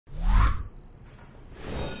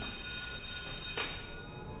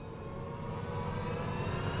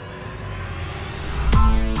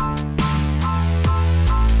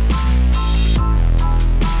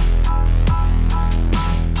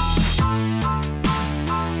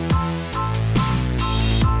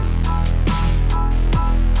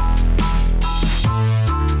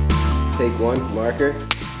Take one, marker.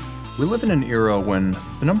 We live in an era when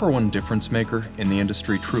the #1 difference maker in the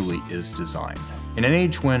industry truly is design. In an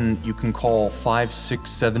age when you can call 5,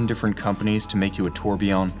 6, 7 different companies to make you a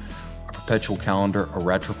tourbillon, a perpetual calendar, a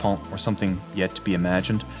rattrapant, or something yet to be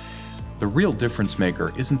imagined, the real difference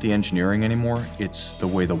maker isn't the engineering anymore, it's the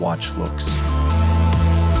way the watch looks.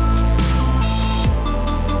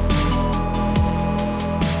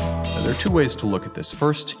 Now, there are two ways to look at this.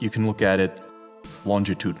 First, you can look at it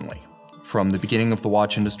longitudinally, from the beginning of the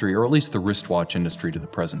watch industry, or at least the wristwatch industry, to the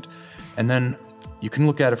present. And then you can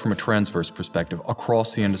look at it from a transverse perspective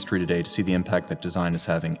across the industry today to see the impact that design is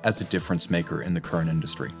having as a difference maker in the current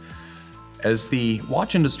industry. As the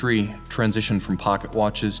watch industry transitioned from pocket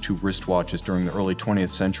watches to wristwatches during the early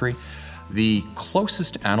 20th century, the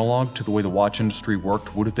closest analog to the way the watch industry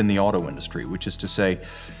worked would have been the auto industry, which is to say,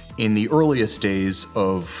 in the earliest days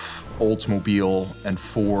of Oldsmobile and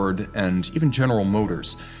Ford and even General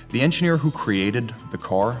Motors, the engineer who created the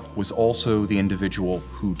car was also the individual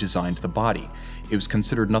who designed the body. It was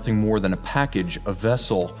considered nothing more than a package, a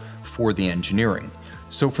vessel for the engineering.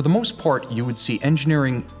 So for the most part, you would see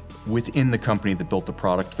engineering within the company that built the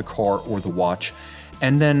product, the car or the watch,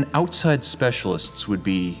 and then outside specialists would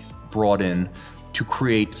be brought in to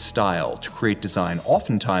create style, to create design.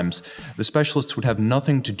 Oftentimes, the specialists would have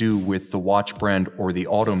nothing to do with the watch brand or the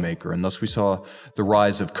automaker, and thus we saw the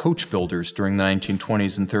rise of coach builders during the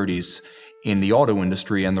 1920s and 30s in the auto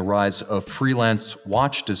industry and the rise of freelance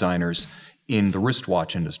watch designers in the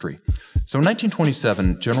wristwatch industry. So in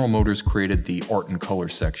 1927, General Motors created the Art and Color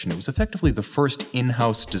section. It was effectively the first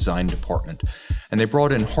in-house design department. And they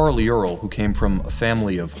brought in Harley Earl, who came from a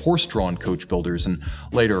family of horse-drawn coach builders and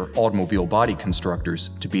later automobile body constructors,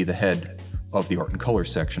 to be the head of the Art and Color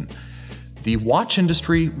section. The watch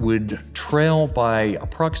industry would trail by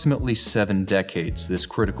approximately 7 decades this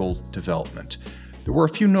critical development. There were a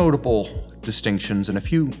few notable distinctions and a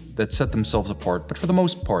few that set themselves apart, but for the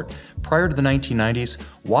most part, prior to the 1990s,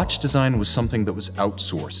 watch design was something that was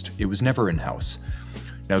outsourced. It was never in-house.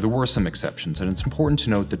 Now, there were some exceptions, and it's important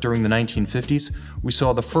to note that during the 1950s, we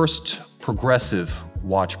saw the first progressive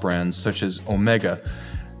watch brands, such as Omega,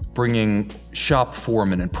 bringing shop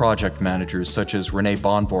foremen and project managers, such as René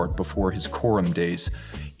Bonvard before his Corum days,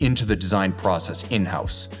 into the design process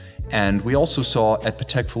in-house. And we also saw at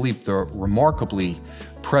Patek Philippe the remarkably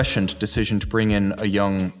prescient decision to bring in a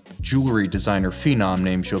young jewelry designer phenom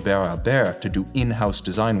named Gilbert Albert to do in-house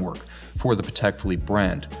design work for the Patek Philippe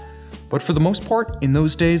brand. But for the most part, in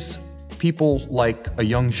those days, people like a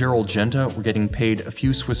young Gerald Genta were getting paid a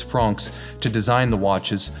few Swiss francs to design the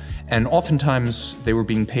watches, and oftentimes they were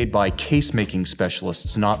being paid by case-making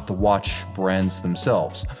specialists, not the watch brands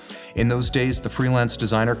themselves. In those days, the freelance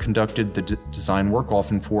designer conducted the design work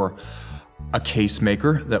often for a case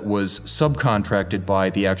maker that was subcontracted by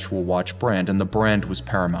the actual watch brand, and the brand was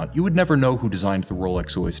paramount. You would never know who designed the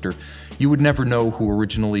Rolex Oyster. You would never know who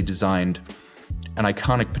originally designed an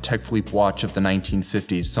iconic Patek Philippe watch of the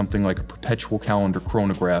 1950s, something like a perpetual calendar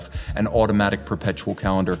chronograph, an automatic perpetual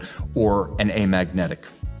calendar, or an amagnetic.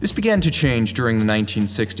 This began to change during the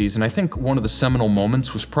 1960s, and I think one of the seminal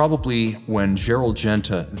moments was probably when Gerald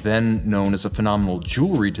Genta, then known as a phenomenal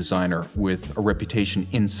jewelry designer with a reputation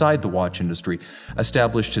inside the watch industry,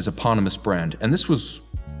 established his eponymous brand. And this was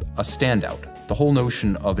a standout. The whole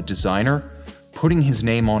notion of a designer putting his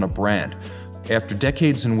name on a brand. After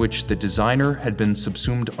decades in which the designer had been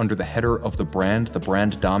subsumed under the header of the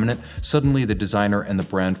brand dominant, suddenly the designer and the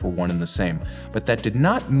brand were one and the same. But that did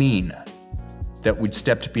not mean that we'd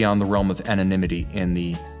stepped beyond the realm of anonymity in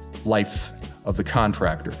the life of the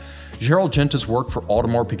contractor. Gerald Genta's work for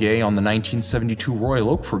Audemars Piguet on the 1972 Royal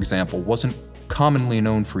Oak, for example, wasn't commonly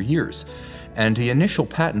known for years. And the initial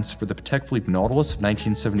patents for the Patek Philippe Nautilus of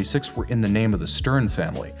 1976 were in the name of the Stern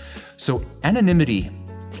family. So anonymity,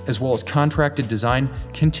 as well as contracted design,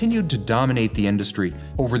 continued to dominate the industry.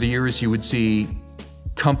 Over the years, you would see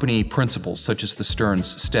company principals such as the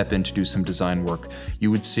Sterns step in to do some design work.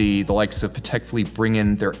 You would see the likes of Patek Philippe bring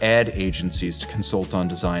in their ad agencies to consult on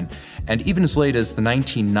design. And even as late as the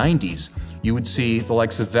 1990s, you would see the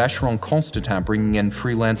likes of Vacheron Constantin bringing in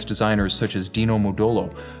freelance designers such as Dino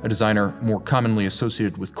Modolo, a designer more commonly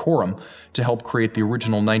associated with Corum, to help create the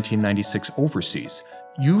original 1996 Overseas.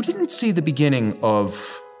 You didn't see the beginning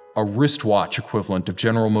of a wristwatch equivalent of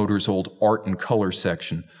General Motors' old Art and Color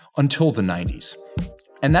section until the 90s.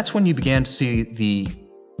 And that's when you began to see the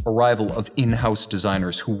arrival of in-house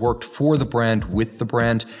designers who worked for the brand, with the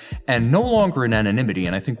brand, and no longer in anonymity.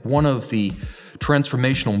 And I think one of the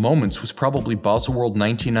transformational moments was probably Baselworld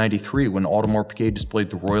 1993 when Audemars Piguet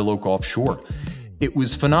displayed the Royal Oak offshore. It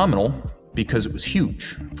was phenomenal because it was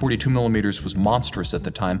huge. 42 millimeters was monstrous at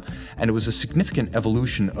the time, and it was a significant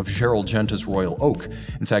evolution of Gerald Genta's Royal Oak.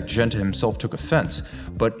 In fact, Genta himself took offense,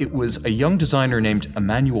 but it was a young designer named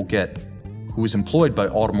Emmanuel Guet, who was employed by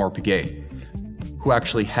Audemars Piguet, who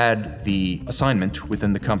actually had the assignment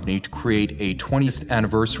within the company to create a 20th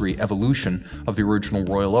anniversary evolution of the original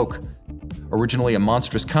Royal Oak. Originally a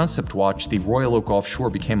monstrous concept watch, the Royal Oak Offshore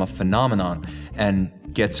became a phenomenon, and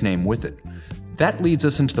Guet's name with it. That leads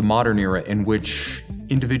us into the modern era, in which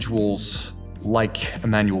individuals like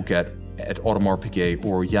Emmanuel Guet at Audemars Piguet,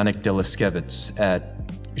 or Yannick Delaskevitz at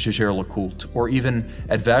Jaeger-LeCoultre, or even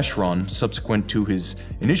at Vacheron, subsequent to his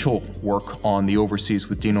initial work on the overseas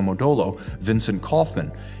with Dino Modolo, Vincent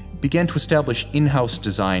Kaufman, began to establish in-house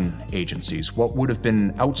design agencies. What would have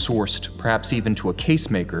been outsourced, perhaps even to a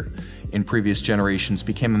casemaker in previous generations,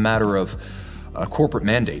 became a matter of corporate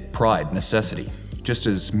mandate, pride, necessity. Just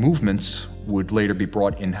as movements would later be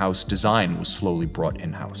brought in-house, design was slowly brought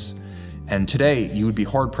in-house. And today, you would be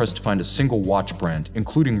hard-pressed to find a single watch brand,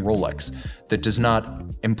 including Rolex, that does not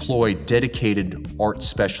employ dedicated art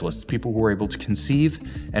specialists, people who are able to conceive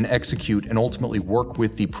and execute and ultimately work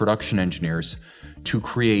with the production engineers to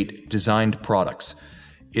create designed products.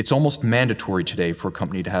 It's almost mandatory today for a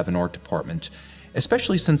company to have an art department,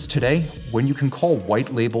 especially since today, when you can call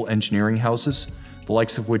white label engineering houses, the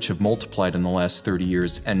likes of which have multiplied in the last 30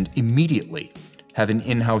 years, and immediately have an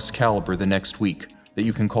in-house caliber the next week that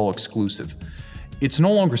you can call exclusive. It's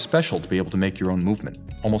no longer special to be able to make your own movement.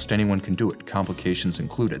 Almost anyone can do it, complications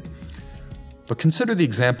included. But consider the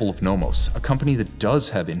example of Nomos, a company that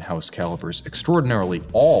does have in-house calibers, extraordinarily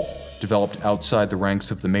all developed outside the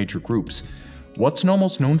ranks of the major groups. What's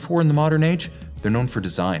Nomos known for in the modern age? They're known for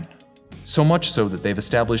design. So much so that they've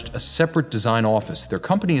established a separate design office. Their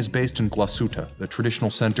company is based in Glashütte, the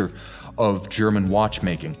traditional center of German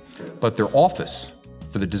watchmaking, but their office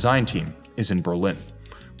for the design team is in Berlin.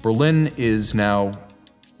 Berlin is now,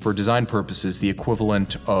 for design purposes, the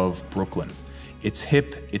equivalent of Brooklyn. It's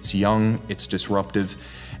hip, it's young, it's disruptive,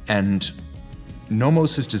 and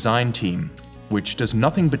Nomos' design team, which does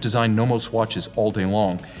nothing but design Nomos watches all day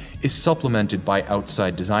long, is supplemented by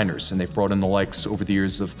outside designers, and they've brought in the likes over the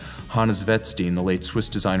years of Hannes Wettstein, the late Swiss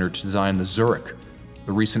designer, to design the Zurich,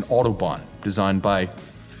 the recent Autobahn, designed by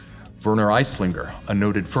Werner Eislinger, a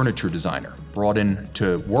noted furniture designer, brought in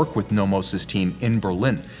to work with Nomos' team in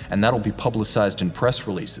Berlin, and that'll be publicized in press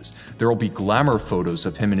releases. There will be glamour photos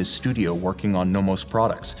of him in his studio working on Nomos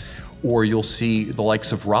products. Or you'll see the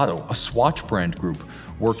likes of Rado, a Swatch brand group,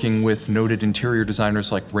 working with noted interior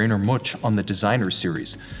designers like Rainer Much on the Designer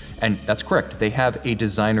Series. And that's correct, they have a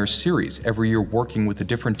Designer Series, every year working with a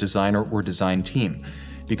different designer or design team.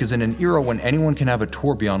 Because in an era when anyone can have a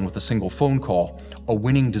tourbillon with a single phone call, a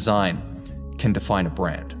winning design can define a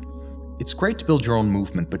brand. It's great to build your own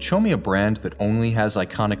movement, but show me a brand that only has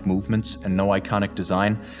iconic movements and no iconic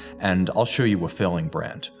design, and I'll show you a failing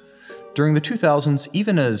brand. During the 2000s,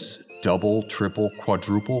 even as double, triple,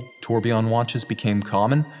 quadruple tourbillon watches became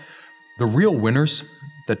common, the real winners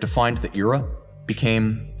that defined the era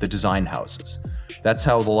became the design houses. That's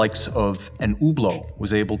how the likes of an Hublot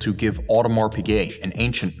was able to give Audemars Piguet, an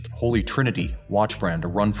ancient Holy Trinity watch brand, a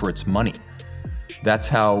run for its money. That's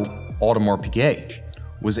how Audemars Piguet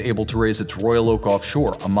was able to raise its Royal Oak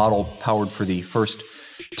Offshore, a model powered for the first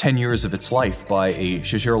 10 years of its life by a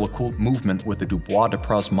Jaeger-LeCoultre movement with a Dubois de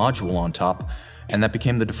Pras module on top, and that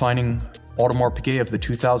became the defining Audemars Piguet of the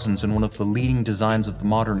 2000s and one of the leading designs of the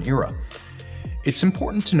modern era. It's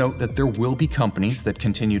important to note that there will be companies that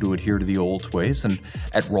continue to adhere to the old ways, and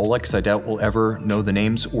at Rolex I doubt we'll ever know the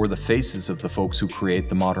names or the faces of the folks who create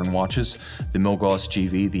the modern watches, the Milgauss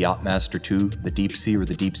GV, the Yacht Master 2, the Deep Sea or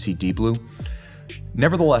the Deep Sea Deep Blue.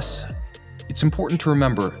 Nevertheless, it's important to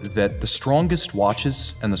remember that the strongest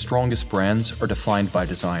watches and the strongest brands are defined by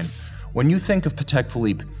design. When you think of Patek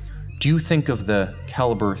Philippe, do you think of the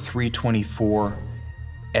caliber 324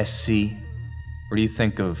 SC, or do you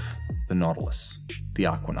think of the Nautilus, the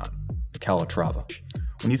Aquanaut, the Calatrava?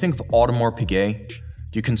 When you think of Audemars Piguet, do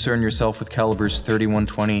you concern yourself with calibers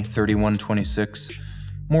 3120, 3126?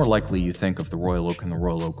 More likely you think of the Royal Oak and the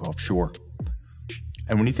Royal Oak Offshore.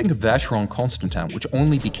 And when you think of Vacheron Constantin, which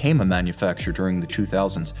only became a manufacturer during the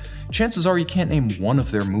 2000s, chances are you can't name one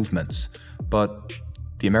of their movements. But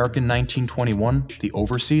the American 1921, the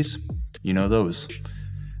overseas, you know those.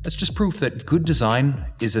 That's just proof that good design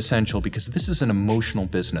is essential, because this is an emotional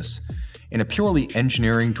business. In a purely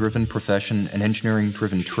engineering-driven profession, an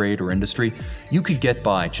engineering-driven trade or industry, you could get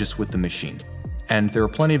by just with the machine. And there are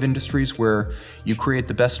plenty of industries where you create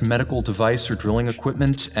the best medical device or drilling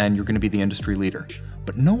equipment and you're going to be the industry leader.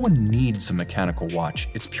 But no one needs a mechanical watch.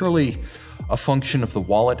 It's purely a function of the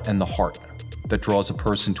wallet and the heart that draws a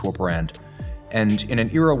person to a brand. And in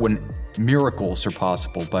an era when miracles are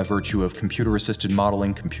possible by virtue of computer-assisted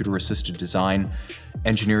modeling, computer-assisted design,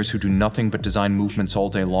 engineers who do nothing but design movements all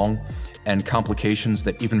day long, and complications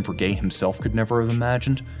that even Breguet himself could never have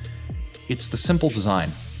imagined, it's the simple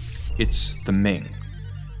design. It's the Ming.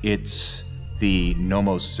 It's the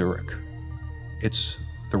Nomos Zurich. It's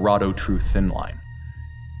the Rado True Thin Line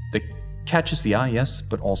that catches the eye, yes,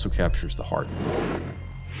 but also captures the heart.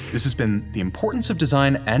 This has been The Importance of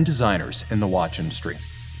Design and Designers in the Watch Industry.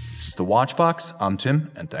 This is The Watchbox. I'm Tim,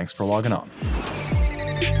 and thanks for logging on.